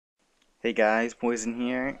Hey guys, Poison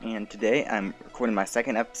here, and today I'm recording my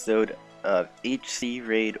second episode of HC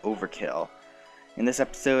Raid Overkill. In this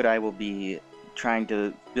episode I will be trying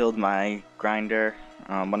to build my grinder.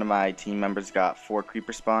 One of my team members got 4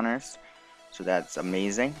 creeper spawners, so that's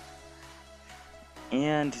amazing.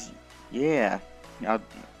 And yeah, I'll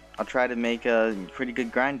try to make a pretty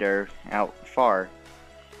good grinder out far.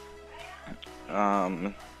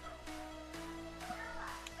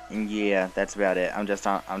 And yeah, that's about it. I'm just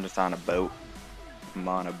on a boat. I'm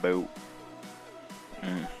on a boat.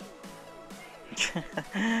 Yeah,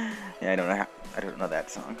 I don't know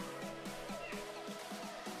that song.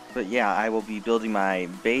 But yeah, I will be building my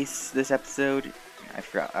base this episode. I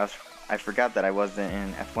forgot that I wasn't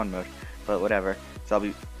in F1 mode, but whatever. So I'll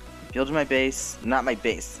be building my base, not my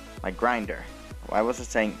base, my grinder. Why was I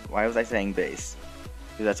saying base?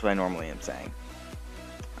 Because that's what I normally am saying.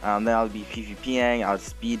 Then I'll be PvPing. I'll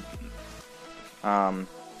speed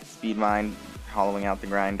mine, hollowing out the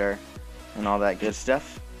grinder, and all that good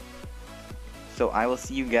stuff. So I will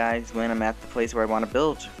see you guys when I'm at the place where I want to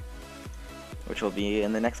build, which will be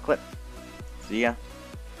in the next clip. See ya.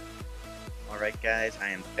 Alright guys, I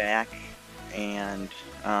am back, and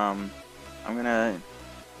I'm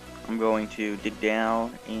going to dig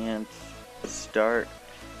down and start,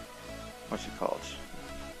 what's it called?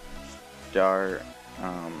 Start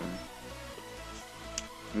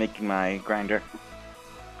making my grinder.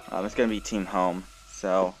 It's gonna be team home,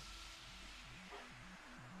 so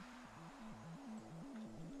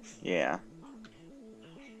yeah.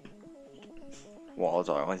 Walls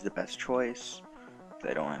are always the best choice.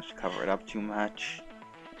 They don't have to cover it up too much.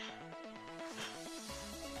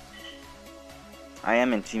 I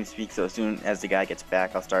am in TeamSpeak, so as soon as the guy gets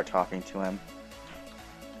back, I'll start talking to him.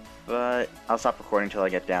 But I'll stop recording until I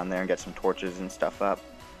get down there and get some torches and stuff up.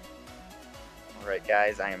 Alright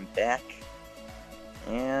guys, I am back.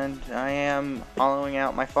 And I am hollowing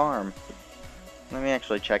out my farm. Let me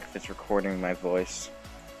actually check if it's recording my voice.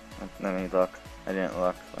 Let me look. I didn't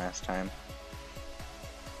look last time.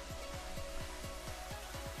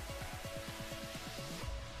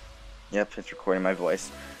 Yep, it's recording my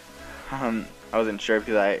voice. I wasn't sure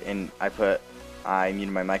because I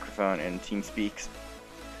muted my microphone in TeamSpeak,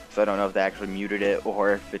 so I don't know if they actually muted it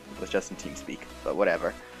or if it was just in TeamSpeak, but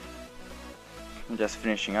whatever. I'm just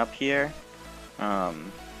finishing up here.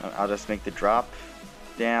 I'll just make the drop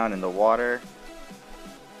down in the water.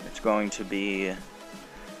 It's going to be, I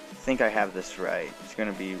think I have this right. It's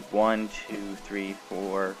going to be 1, 2, 3,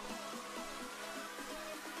 4,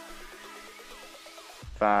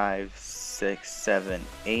 5, 6, 7,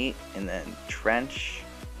 8, and then trench,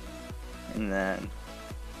 and then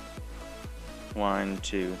 1,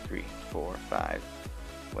 2, 3, 4, 5.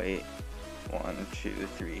 Wait. 1, 2,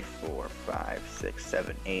 3, 4, 5, 6,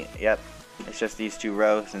 7, 8. Yep, it's just these 2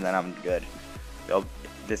 rows, and then I'm good.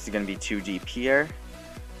 This is going to be 2 deep here,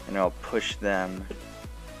 and I'll push them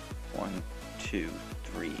 1, 2,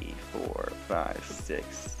 3, 4, 5,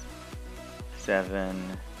 6,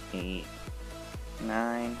 7, 8,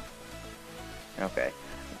 9. Okay,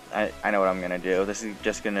 I know what I'm going to do. This is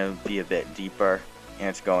just going to be a bit deeper, and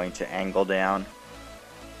it's going to angle down,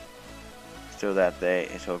 so it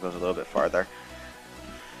goes a little bit farther.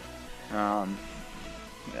 I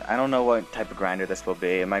don't know what type of grinder this will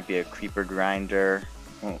be. It might be a creeper grinder,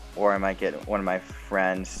 or I might get one of my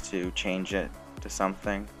friends to change it to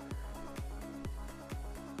something.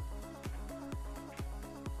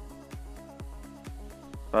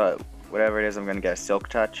 But whatever it is, I'm gonna get a silk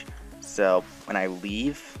touch. So when I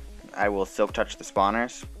leave, I will silk touch the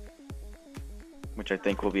spawners, which I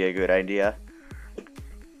think will be a good idea.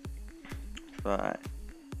 But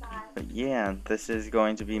yeah, this is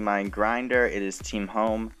going to be my grinder. It is team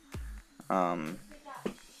home. I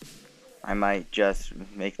might just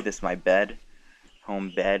make this my bed,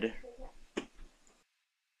 home bed.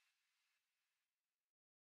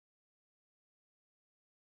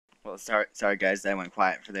 Well, sorry guys, I went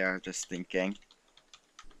quiet for there. I was just thinking.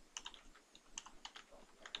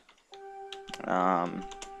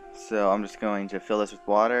 So I'm just going to fill this with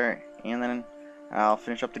water, and then I'll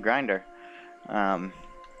finish up the grinder.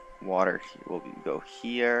 Water will go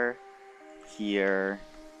here, here,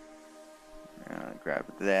 grab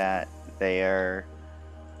that, there.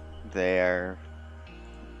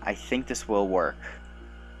 I think this will work.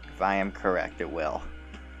 If I am correct, it will.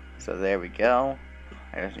 So there we go.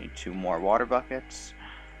 I just need 2 more water buckets.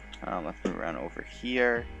 Let me run over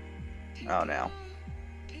here. Oh no.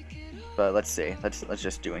 But let's see. Let's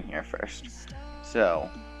just do in here first. So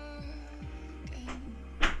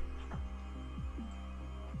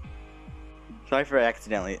sorry for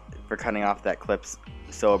cutting off that clip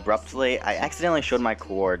so abruptly. I accidentally showed my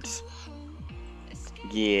cords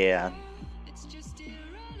Yeah.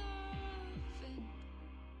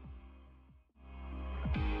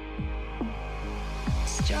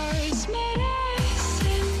 Stars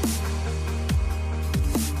medicine.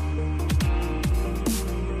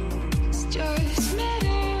 Stars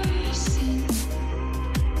medicine.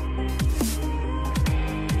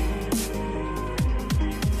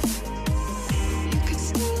 You could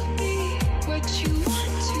still be what you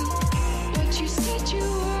want to, what you said you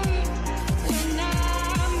were when I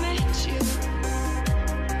met you.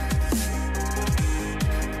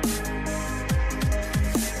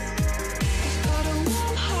 You've got a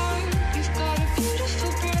warm heart, you've got a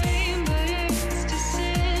beautiful brain, but it's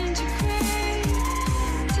disintegrating.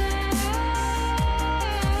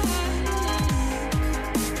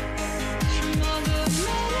 From all the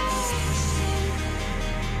medicine,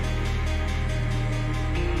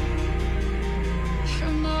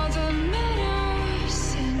 from all the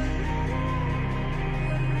medicine,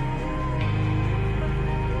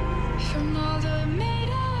 from all the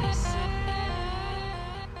medicine.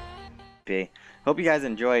 Hope you guys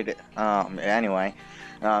enjoyed it. Anyway,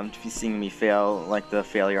 if you've seen me fail like the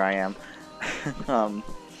failure I am.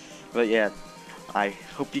 But yeah, I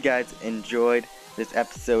hope you guys enjoyed this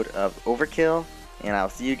episode of Overkill, and I'll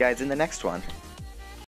see you guys in the next one.